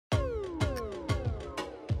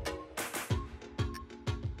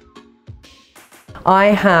I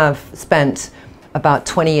have spent about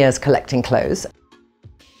 20 years collecting clothes.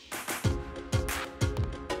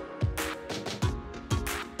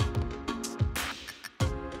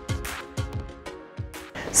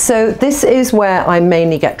 So this is where I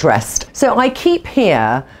mainly get dressed. So I keep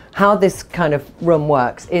here, how this kind of room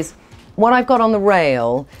works is what I've got on the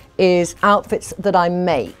rail is outfits that I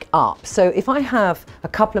make up. So if I have a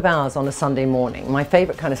couple of hours on a Sunday morning, my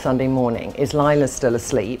favorite kind of Sunday morning is Lila's still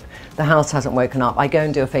asleep, the house hasn't woken up, I go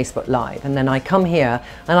and do a Facebook Live, and then I come here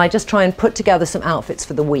and I just try and put together some outfits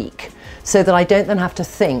for the week so that I don't then have to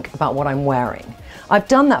think about what I'm wearing. I've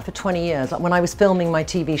done that for 20 years. Like when I was filming my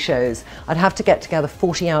TV shows, I'd have to get together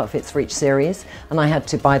 40 outfits for each series, and I had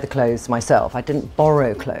to buy the clothes myself. I didn't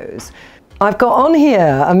borrow clothes. I've got on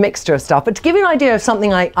here a mixture of stuff, but to give you an idea of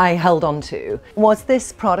something I held on to was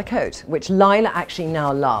this Prada coat, which Lila actually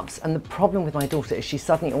now loves. And the problem with my daughter is she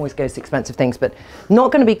suddenly always goes to expensive things, but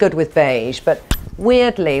not going to be good with beige. But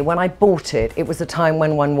weirdly, when I bought it, it was a time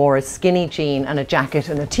when one wore a skinny jean and a jacket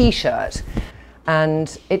and a t-shirt.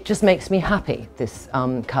 And it just makes me happy, this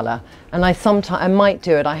colour. And I might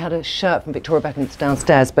do it. I had a shirt from Victoria Beckham's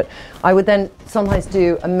downstairs, but I would then sometimes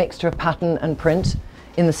do a mixture of pattern and print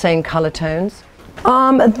in the same colour tones.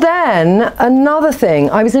 Then another thing,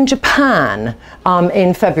 I was in Japan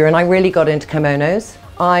in February and I really got into kimonos.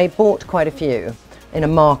 I bought quite a few in a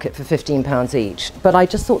market for £15 each, but I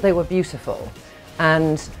just thought they were beautiful.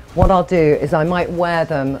 And what I'll do is I might wear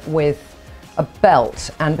them with a belt,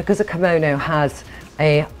 and because a kimono has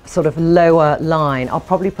a sort of lower line, I'll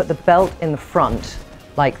probably put the belt in the front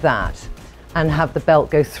like that and have the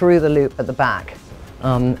belt go through the loop at the back.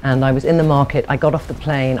 And I was in the market, I got off the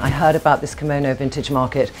plane, I heard about this kimono vintage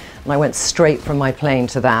market, and I went straight from my plane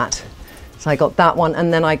to that. So I got that one,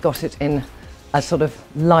 and then I got it in a sort of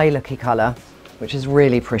lilac-y colour, which is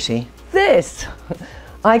really pretty. This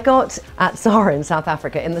I got at Zara in South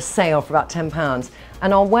Africa in the sale for about £10,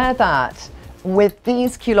 and I'll wear that with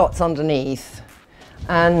these culottes underneath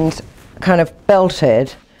and kind of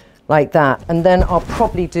belted like that, and then I'll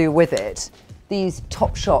probably do with it these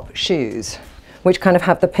Topshop shoes, which kind of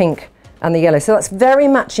have the pink and the yellow. So that's very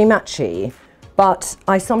matchy-matchy, but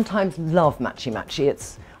I sometimes love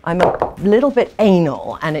matchy-matchy. I'm a little bit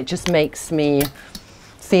anal, and it just makes me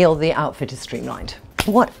feel the outfit is streamlined.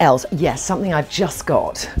 What else? Yes, something I've just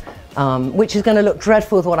got, which is going to look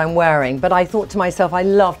dreadful with what I'm wearing, but I thought to myself, I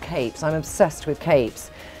love capes. I'm obsessed with capes.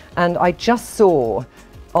 And I just saw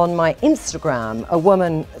on my Instagram a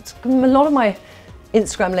woman, a lot of my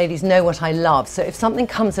Instagram ladies know what I love. So if something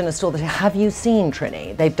comes in a store, they say, have you seen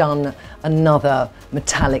Trinny? They've done another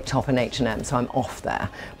metallic top in H&M, so I'm off there.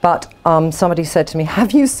 But somebody said to me,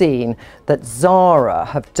 have you seen that Zara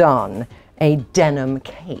have done a denim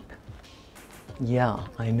cape? Yeah,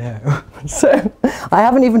 I know. So I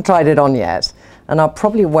haven't even tried it on yet, and I'll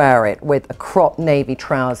probably wear it with a cropped navy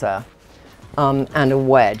trouser and a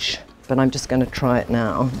wedge, but I'm just going to try it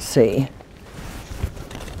now and see.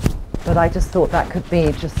 But I just thought that could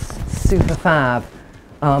be just super fab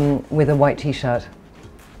with a white t-shirt.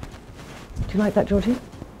 Do you like that, Georgie?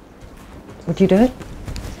 Would you do it?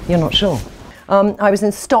 You're not sure. I was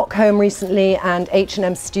in Stockholm recently, and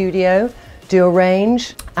H&M Studio do a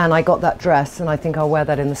range, and I got that dress, and I think I'll wear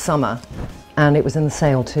that in the summer, and it was in the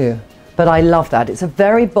sale too. But I love that. It's a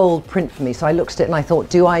very bold print for me, so I looked at it and I thought,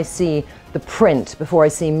 do I see the print before I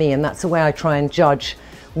see me? And that's the way I try and judge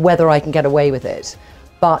whether I can get away with it.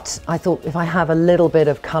 But I thought if I have a little bit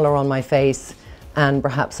of colour on my face, and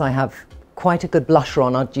perhaps I have quite a good blusher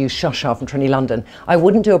on, I'd use Shasha from Trinny London. I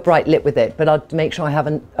wouldn't do a bright lip with it, but I'd make sure I have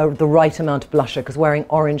the right amount of blusher, because wearing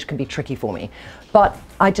orange can be tricky for me. But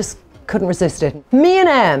I just couldn't resist it.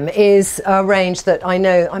 Me&M is a range that I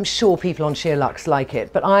know, I'm sure people on SheerLuxe like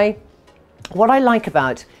it, but what I like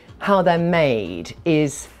about how they're made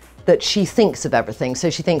is that she thinks of everything. So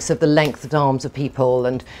she thinks of the length of the arms of people,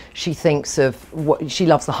 and she thinks of she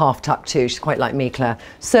loves the half tuck too. She's quite like me, Claire.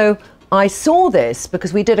 So I saw this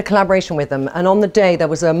because we did a collaboration with them, and on the day there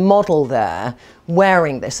was a model there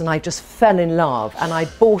wearing this, and I just fell in love, and I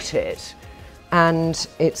bought it. And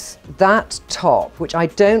it's that top, which I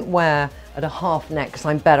don't wear at a half neck because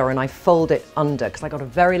I'm better, and I fold it under because I got a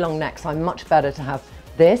very long neck, so I'm much better to have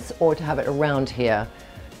this or to have it around here.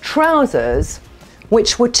 Trousers,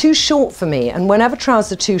 which were too short for me, and whenever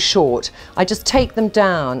trousers are too short, I just take them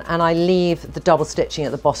down and I leave the double stitching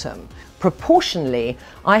at the bottom. Proportionally,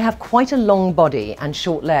 I have quite a long body and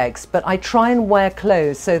short legs, but I try and wear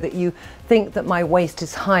clothes so that you think that my waist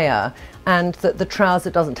is higher and that the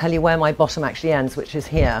trouser doesn't tell you where my bottom actually ends, which is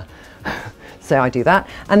here. So I do that.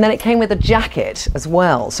 And then it came with a jacket as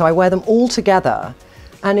well, so I wear them all together,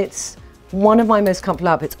 and it's one of my most comfortable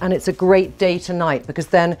outfits, and it's a great day to night, because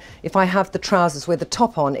then if I have the trousers with the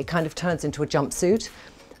top on, it kind of turns into a jumpsuit,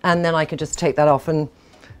 and then I can just take that off, and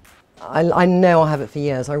I know I'll have it for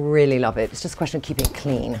years. I really love it. It's just a question of keeping it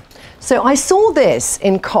clean. So I saw this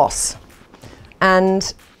in COS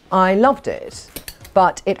and I loved it,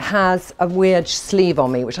 but it has a weird sleeve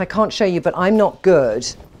on me, which I can't show you, but I'm not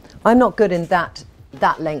good. I'm not good in that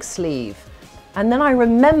length sleeve. And then I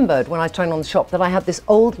remembered when I was trying on the shop that I had this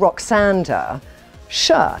old Roxander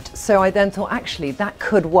shirt. So I then thought, actually, that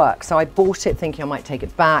could work. So I bought it thinking I might take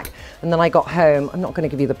it back. And then I got home. I'm not going to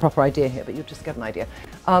give you the proper idea here, but you'll just get an idea.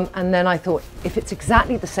 And then I thought, if it's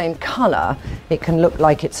exactly the same color, it can look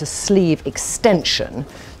like it's a sleeve extension.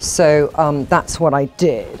 So that's what I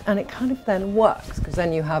did. And it kind of then works, because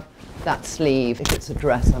then you have that sleeve. If it's a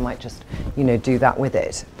dress, I might just, you know, do that with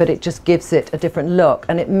it. But it just gives it a different look.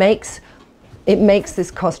 And it makes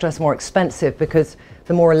this COS dress more expensive, because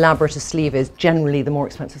the more elaborate a sleeve is, generally the more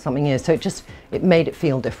expensive something is. So it made it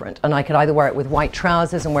feel different. And I could either wear it with white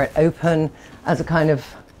trousers and wear it open as a kind of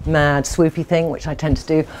mad swoopy thing, which I tend to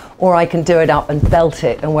do, or I can do it up and belt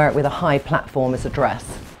it and wear it with a high platform as a dress.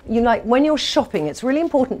 When you're shopping, it's really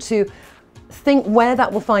important to think where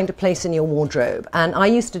that will find a place in your wardrobe. And I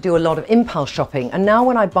used to do a lot of impulse shopping. And now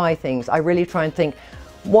when I buy things, I really try and think,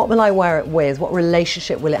 what will I wear it with? What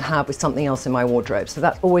relationship will it have with something else in my wardrobe? So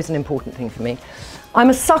that's always an important thing for me. I'm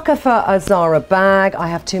a sucker for a Zara bag. I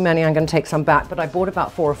have too many, I'm going to take some back, but I bought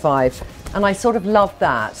about 4 or 5, and I sort of loved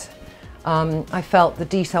that. I felt the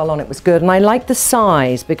detail on it was good, and I like the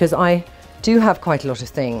size, because I do have quite a lot of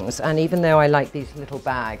things, and even though I like these little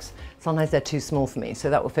bags, sometimes they're too small for me, so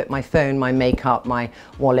that will fit my phone, my makeup, my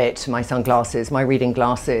wallet, my sunglasses, my reading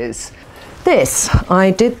glasses.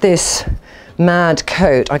 I did this mad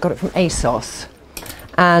coat. I got it from ASOS.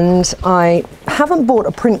 And I haven't bought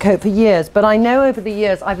a print coat for years, but I know over the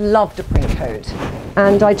years I've loved a print coat.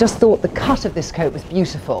 And I just thought the cut of this coat was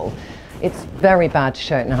beautiful. It's very bad to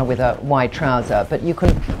show it now with a wide trouser, but you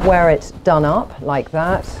can wear it done up like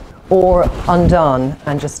that, or undone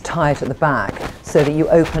and just tie it at the back so that you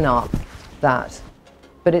open up that.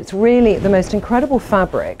 But it's really the most incredible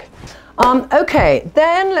fabric. Okay,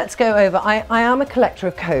 then let's go over. I am a collector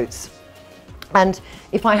of coats. And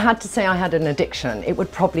if I had to say I had an addiction, it would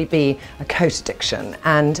probably be a coat addiction.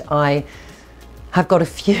 And I have got a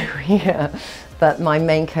few here, but my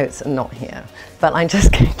main coats are not here. But I'm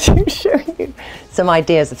just going to show you some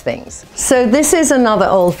ideas of things. So this is another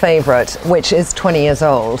old favorite, which is 20 years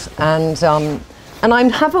old. And I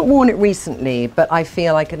haven't worn it recently, but I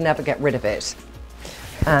feel I could never get rid of it.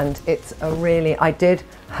 And it's I did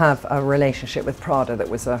have a relationship with Prada that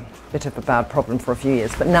was a bit of a bad problem for a few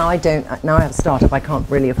years, but now I don't. Now I have a startup, I can't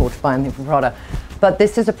really afford to buy anything from Prada. But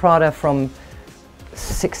this is a Prada from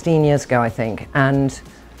 16 years ago, I think, and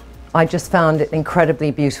I just found it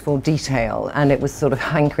incredibly beautiful detail, and it was sort of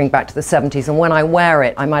hankering back to the 70s. And when I wear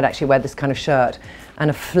it, I might actually wear this kind of shirt and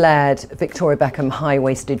a flared Victoria Beckham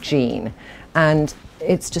high-waisted jean. And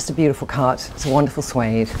it's just a beautiful cut. It's a wonderful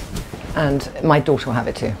suede, and my daughter will have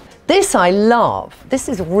it too. This I love. This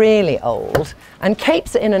is really old, and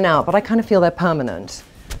capes are in and out, but I kind of feel they're permanent.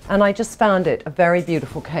 And I just found it a very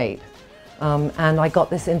beautiful cape. And I got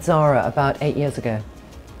this in Zara about 8 years ago.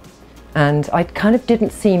 And I kind of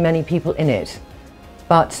didn't see many people in it,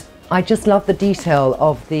 but I just love the detail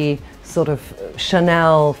of the sort of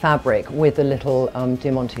Chanel fabric with a little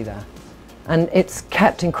diamante there. And it's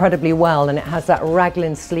kept incredibly well, and it has that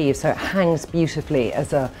raglan sleeve, so it hangs beautifully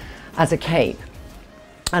as a cape.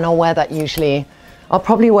 And I'll wear that usually. I'll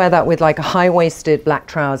probably wear that with like a high-waisted black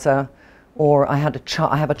trouser, or I have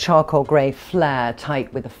a charcoal grey flare,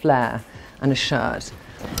 tight with a flare, and a shirt.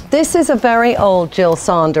 This is a very old Jill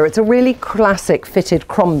Sander. It's a really classic fitted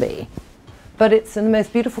Crombie, but it's in the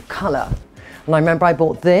most beautiful colour. And I remember I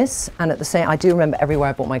bought this, and at the same, I do remember everywhere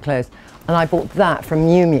I bought my clothes, and I bought that from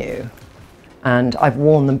Miu Miu. And I've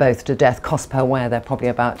worn them both to death. Cost per wear, they're probably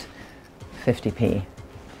about 50p.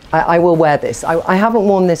 I will wear this. I haven't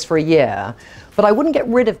worn this for a year, but I wouldn't get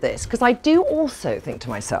rid of this, because I do also think to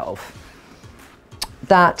myself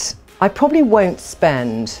that I probably won't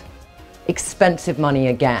spend expensive money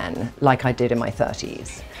again like I did in my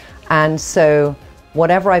 30s. And so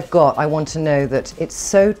whatever I've got, I want to know that it's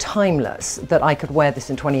so timeless that I could wear this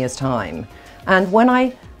in 20 years' time. And when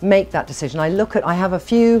I make that decision, I have a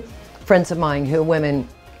few friends of mine who are women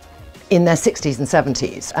in their 60s and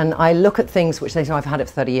 70s, and I look at things which they say, I've had it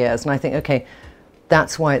for 30 years, and I think, okay,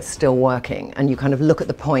 that's why it's still working. And you kind of look at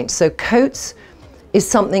the point. So coats is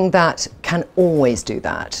something that can always do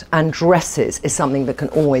that, and dresses is something that can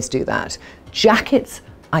always do that. Jackets,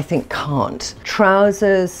 I think, can't.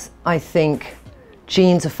 Trousers, I think,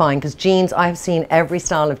 jeans are fine, because jeans, I've seen every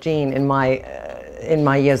style of jean in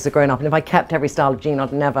my years of growing up, and if I kept every style of jean,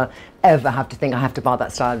 I'd never ever have to think I have to buy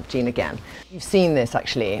that style of jean again. You've seen this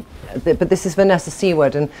actually, but this is Vanessa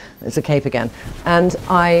Seward, and it's a cape again, and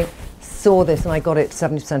I saw this and I got it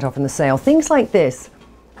 70% off in the sale. Things like this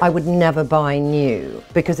I would never buy new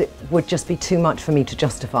because it would just be too much for me to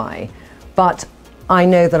justify, but I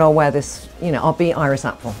know that I'll wear this, you know, I'll be Iris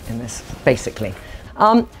Apfel in this, basically.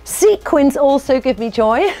 Sequins also give me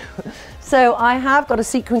joy. So I have got a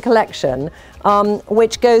sequin collection,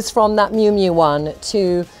 which goes from that Miu Miu one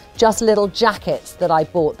to just little jackets that I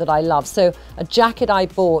bought that I love. So a jacket I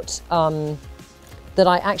bought that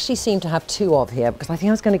I actually seem to have 2 of here, because I think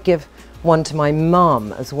I was going to give one to my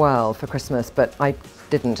mum as well for Christmas, but I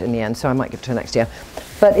didn't in the end, so I might give it to her next year.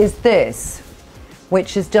 But is this,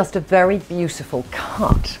 which is just a very beautiful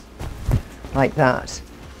cut, like that.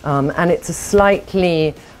 And it's a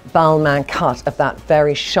slightly Balmain cut of that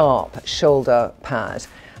very sharp shoulder pad.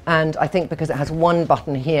 And I think because it has one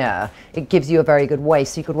button here, it gives you a very good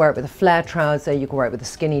waist. So you could wear it with a flare trouser, you could wear it with a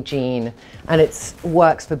skinny jean, and it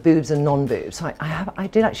works for boobs and non-boobs. So I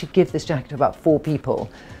did actually give this jacket to about 4 people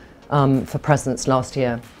for presents last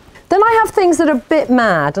year. Then I have things that are a bit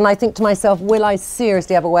mad, and I think to myself, will I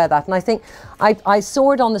seriously ever wear that? And I think I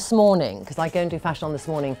saw it on This Morning, because I go and do fashion on This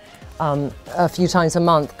Morning a few times a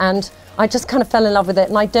month, and I just kind of fell in love with it,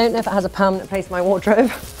 and I don't know if it has a permanent place in my wardrobe.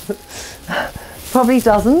 Probably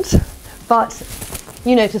doesn't, but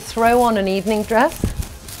you know, to throw on an evening dress,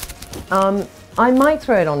 I might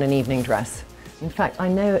throw it on an evening dress. In fact, I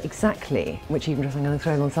know exactly which evening dress I'm going to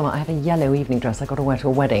throw it on summer. I have a yellow evening dress I got to wear to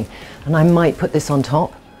a wedding, and I might put this on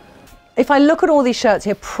top. If I look at all these shirts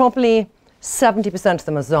here, probably 70% of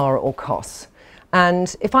them are Zara or COS.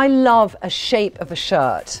 And if I love a shape of a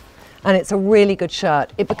shirt, and it's a really good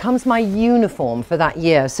shirt, it becomes my uniform for that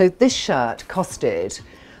year. So this shirt costed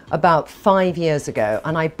about 5 years ago,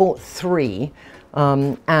 and I bought 3,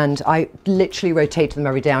 and I literally rotated them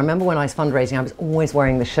every day. I remember when I was fundraising, I was always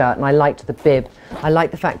wearing the shirt, and I liked the bib. I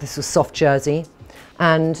liked the fact this was soft jersey,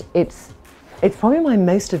 and it's probably my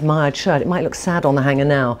most admired shirt. It might look sad on the hanger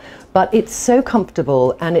now, but it's so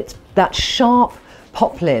comfortable, and it's that sharp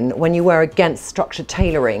poplin when you wear against structured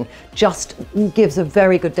tailoring just gives a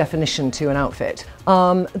very good definition to an outfit.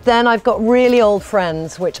 Then I've got really old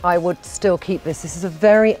friends, which I would still keep this. This is a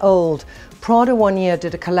very old, Prada one year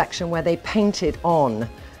did a collection where they painted on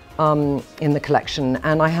in the collection,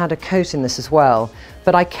 and I had a coat in this as well,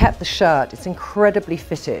 but I kept the shirt. It's incredibly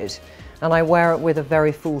fitted, and I wear it with a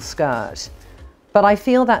very full skirt. But I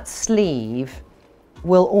feel that sleeve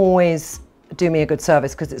will always do me a good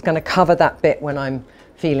service because it's going to cover that bit when I'm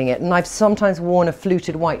feeling it. And I've sometimes worn a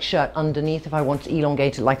fluted white shirt underneath if I want to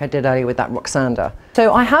elongate it, like I did earlier with that Roxanda.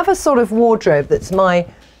 So I have a sort of wardrobe that's my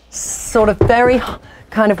sort of very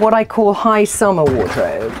kind of what I call high summer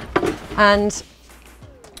wardrobe. And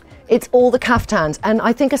it's all the caftans. And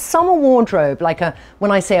I think a summer wardrobe, like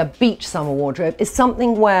when I say a beach summer wardrobe, is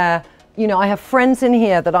something where, you know, I have friends in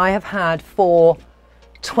here that I have had for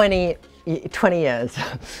 20 years,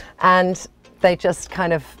 and they just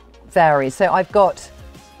kind of vary. So I've got,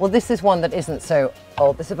 well, this is one that isn't so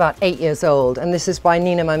old. This is about 8 years old, and this is by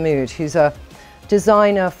Nina Mahmood, who's a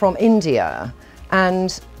designer from India.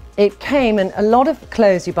 And it came in a lot of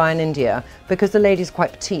clothes you buy in India, because the ladies are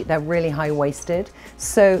quite petite, they're really high-waisted.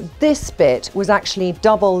 So this bit was actually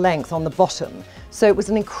double length on the bottom. So it was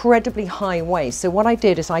an incredibly high waist. So what I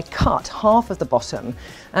did is I cut half of the bottom,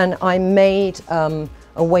 and I made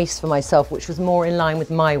a waist for myself which was more in line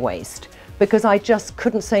with my waist, because I just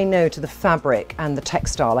couldn't say no to the fabric and the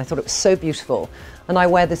textile. I thought it was so beautiful. And I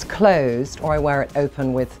wear this closed, or I wear it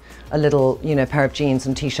open with a little, you know, pair of jeans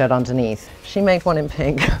and t-shirt underneath. She made one in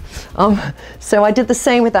pink. So I did the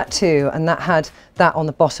same with that too, and that had that on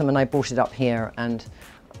the bottom, and I brought it up here, and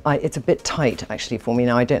it's a bit tight actually for me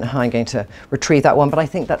now. I don't know how I'm going to retrieve that one, but I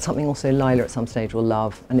think that's something also Lila at some stage will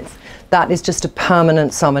love. And that is just a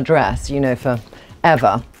permanent summer dress, you know,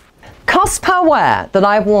 forever. Cost per wear that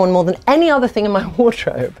I've worn more than any other thing in my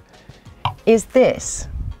wardrobe is this.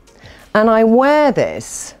 And I wear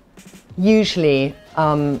this usually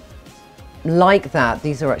like that.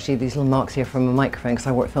 These are actually these little marks here from a microphone because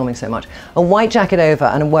I work filming so much. A white jacket over,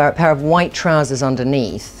 and wear a pair of white trousers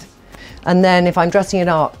underneath. And then if I'm dressing it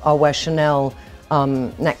up, I'll wear Chanel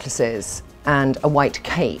necklaces and a white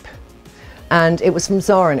cape. And it was from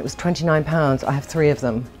Zara, and it was £29. I have 3 of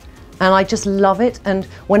them. And I just love it. And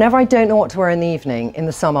whenever I don't know what to wear in the evening, in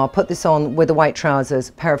the summer, I'll put this on with the white trousers,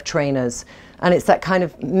 a pair of trainers. And it's that kind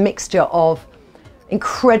of mixture of,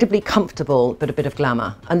 incredibly comfortable, but a bit of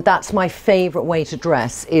glamour. And that's my favorite way to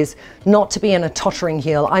dress, is not to be in a tottering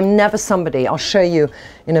heel. I'm never somebody, I'll show you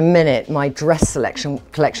in a minute my dress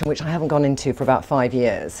collection, which I haven't gone into for about 5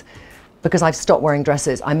 years, because I've stopped wearing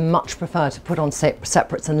dresses. I much prefer to put on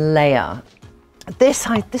separates and layer. This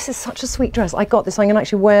is such a sweet dress. I got this, I'm gonna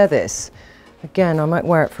actually wear this. Again, I might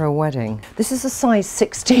wear it for a wedding. This is a size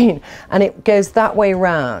 16 and it goes that way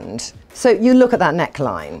round. So you look at that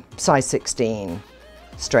neckline, size 16.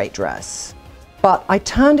 Straight dress, but I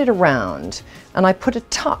turned it around and I put a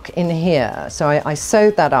tuck in here. So I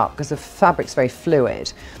sewed that up because the fabric's very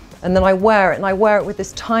fluid, and then I wear it, and I wear it with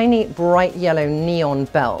this tiny bright yellow neon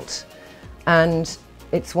belt, and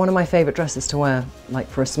it's one of my favorite dresses to wear, like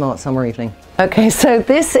for a smart summer evening. Okay, so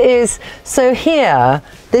this is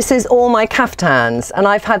all my kaftans, and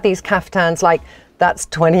I've had these kaftans, like, that's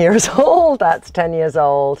 20 years old, that's 10 years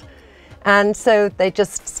old. And so they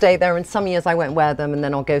just stay there, and some years I won't wear them, and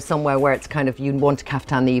then I'll go somewhere where it's kind of, you want a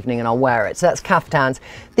kaftan in the evening and I'll wear it. So that's kaftans.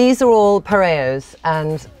 These are all pareos,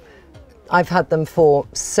 and I've had them for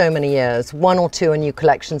so many years. 1 or 2 are new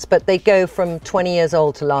collections, but they go from 20 years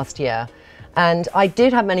old to last year. And I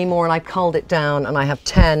did have many more, and I culled it down, and I have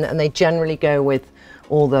 10, and they generally go with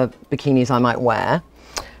all the bikinis I might wear.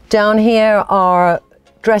 Down here are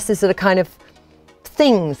dresses that are kind of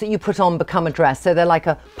things that you put on become a dress. So they're like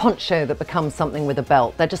a poncho that becomes something with a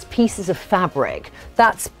belt. They're just pieces of fabric.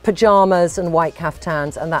 That's pajamas and white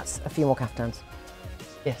kaftans, and that's a few more kaftans.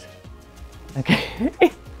 Yes.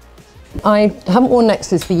 Okay. I haven't worn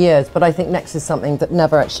necklaces for years, but I think necklaces is something that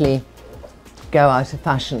never actually go out of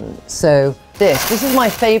fashion. So this is my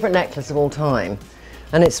favorite necklace of all time,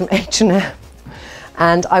 and it's from H&M.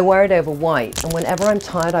 And I wear it over white, and whenever I'm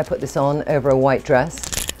tired I put this on over a white dress,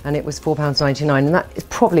 and it was £4.99, and that is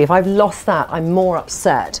probably, if I've lost that, I'm more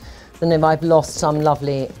upset than if I've lost some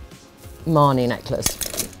lovely Marni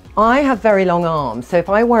necklace. I have very long arms, so if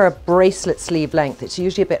I wear a bracelet sleeve length, it's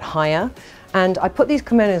usually a bit higher, and I put these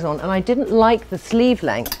kimonos on, and I didn't like the sleeve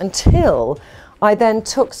length until I then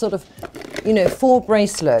took sort of, you know, 4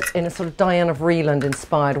 bracelets in a sort of Diana Vreeland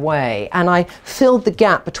inspired way, and I filled the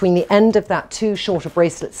gap between the end of that too short a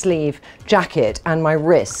bracelet sleeve jacket and my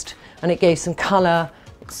wrist, and it gave some colour.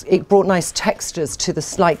 It brought nice textures to the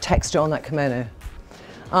slight texture on that kimono.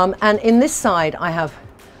 And in this side I have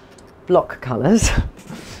block colours,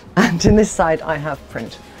 and in this side I have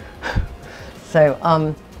print.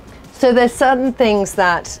 So, so there's certain things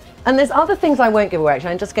that, and there's other things I won't give away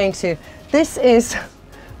actually. I'm just going to, this is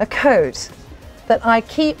a coat that I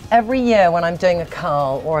keep every year when I'm doing a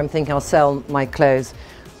cull or I'm thinking I'll sell my clothes.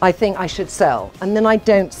 I think I should sell, and then I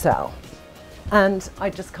don't sell. And I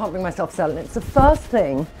just can't bring myself to sell it. It's the first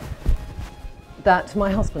thing that my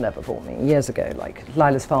husband ever bought me years ago, like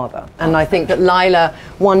Lila's father. And I think that Lila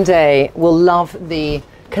one day will love the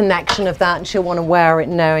connection of that, and she'll want to wear it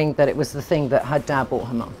knowing that it was the thing that her dad bought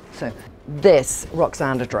her mum. So this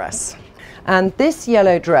Roxanda dress. And this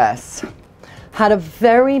yellow dress had a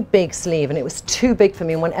very big sleeve, and it was too big for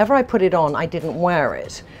me. And whenever I put it on, I didn't wear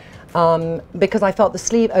it. Because I felt the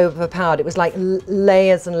sleeve overpowered. It was like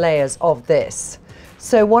layers and layers of this.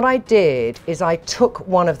 So what I did is I took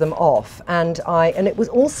one of them off, and it was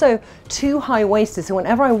also too high-waisted. So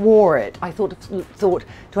whenever I wore it, I thought,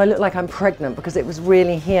 do I look like I'm pregnant? Because it was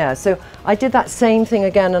really here. So I did that same thing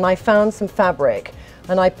again, and I found some fabric,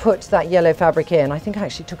 and I put that yellow fabric in. I think I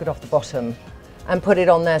actually took it off the bottom and put it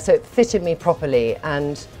on there so it fitted me properly.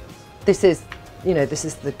 And this is, you know, this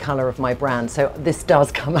is the colour of my brand, so this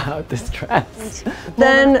does come out, this dress.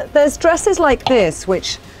 Then there's dresses like this,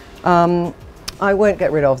 which I won't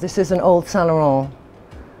get rid of. This is an old Saint Laurent,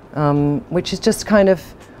 which is just kind of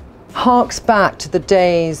harks back to the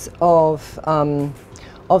days of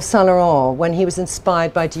Saint Laurent when he was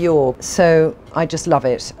inspired by Dior. So I just love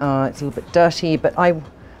it. It's a little bit dirty, but I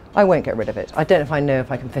won't get rid of it. I don't know if I know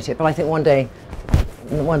if I can fit it, but I think one day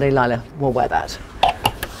Lila will wear that.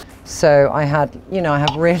 So I had, you know, I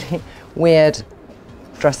have really weird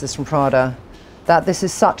dresses from Prada. This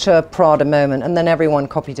is such a Prada moment, and then everyone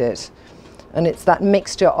copied it. And it's that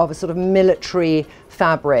mixture of a sort of military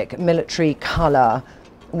fabric, military colour,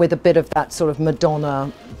 with a bit of that sort of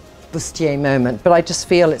Madonna bustier moment. But I just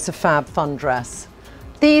feel it's a fab, fun dress.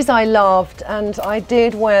 These I loved, and I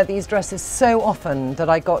did wear these dresses so often that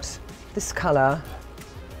I got this colour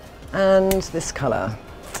and this colour.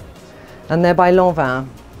 And they're by Lanvin.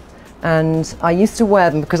 And I used to wear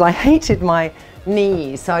them because I hated my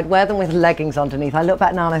knees, so I'd wear them with leggings underneath. I look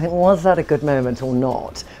back now and I think, was that a good moment or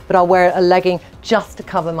not? But I'll wear a legging just to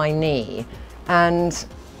cover my knee. And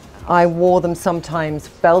I wore them sometimes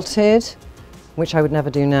belted, which I would never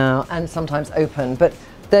do now, and sometimes open. But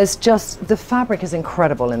There's just, the fabric is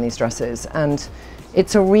incredible in these dresses, and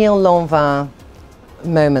it's a real Lanvin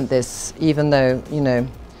moment, this, even though, you know,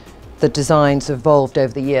 the designs evolved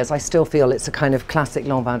over the years. I still feel it's a kind of classic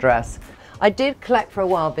Lanvin dress. I did collect for a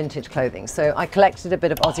while vintage clothing, so I collected a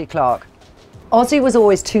bit of Aussie Clark. Aussie was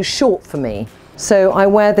always too short for me, so I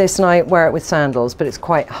wear this and I wear it with sandals, but it's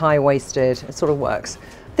quite high-waisted. It sort of works.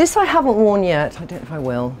 This I haven't worn yet. I don't know if I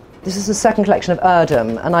will. This is the second collection of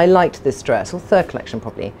Erdem, and I liked this dress, or third collection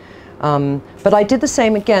probably. But I did the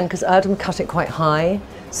same again because Erdem cut it quite high,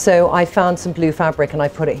 so I found some blue fabric and I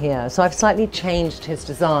put it here. So I've slightly changed his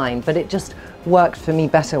design, but it just worked for me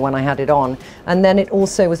better when I had it on. And then it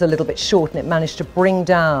also was a little bit short, and it managed to bring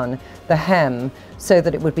down the hem so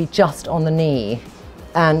that it would be just on the knee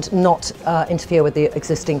and not interfere with the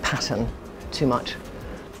existing pattern too much.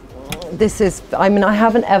 This is, I mean, I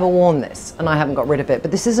haven't ever worn this and I haven't got rid of it,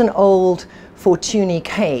 but this is an old Fortuny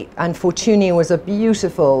cape, and Fortuny was a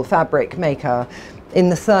beautiful fabric maker in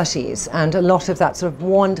the 30s, and a lot of that sort of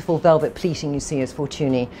wonderful velvet pleating you see is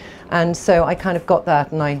Fortuny. And so I kind of got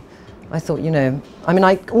that, and I thought, you know, I mean,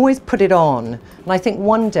 I always put it on, and I think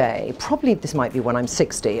one day, probably this might be when I'm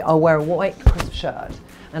 60, I'll wear a white crisp shirt,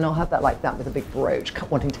 and I'll have that like that with a big brooch,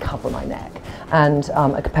 wanting to cover my neck, and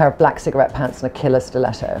a pair of black cigarette pants and a killer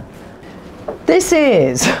stiletto. This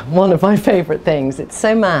is one of my favorite things. It's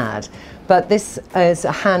so mad, but this is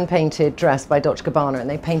a hand-painted dress by Dolce & Gabbana, and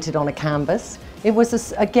they painted on a canvas. It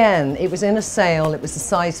was, again, it was in a sale. It was a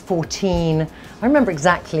size 14. I remember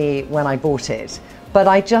exactly when I bought it, but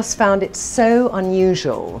I just found it so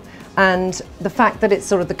unusual. And the fact that it's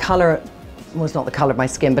sort of the color, well, it's not the color of my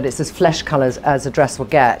skin, but it's as flesh colors as a dress will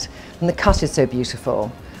get. And the cut is so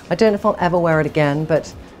beautiful. I don't know if I'll ever wear it again,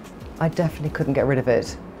 but I definitely couldn't get rid of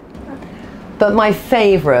it. But my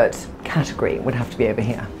favorite category would have to be over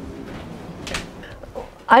here.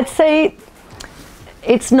 I'd say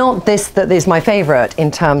it's not this that is my favorite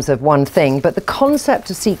in terms of one thing, but the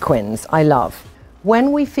concept of sequins I love.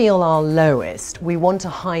 When we feel our lowest, we want to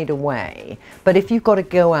hide away. But if you've got to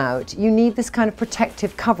go out, you need this kind of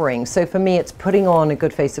protective covering. So for me, it's putting on a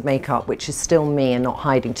good face of makeup, which is still me and not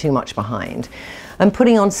hiding too much behind. And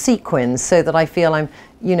putting on sequins so that I feel I'm,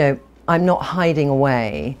 you know, I'm not hiding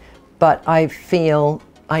away, but I feel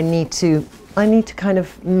I need to kind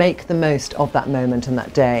of make the most of that moment and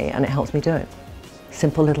that day, and it helps me do it.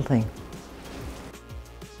 Simple little thing.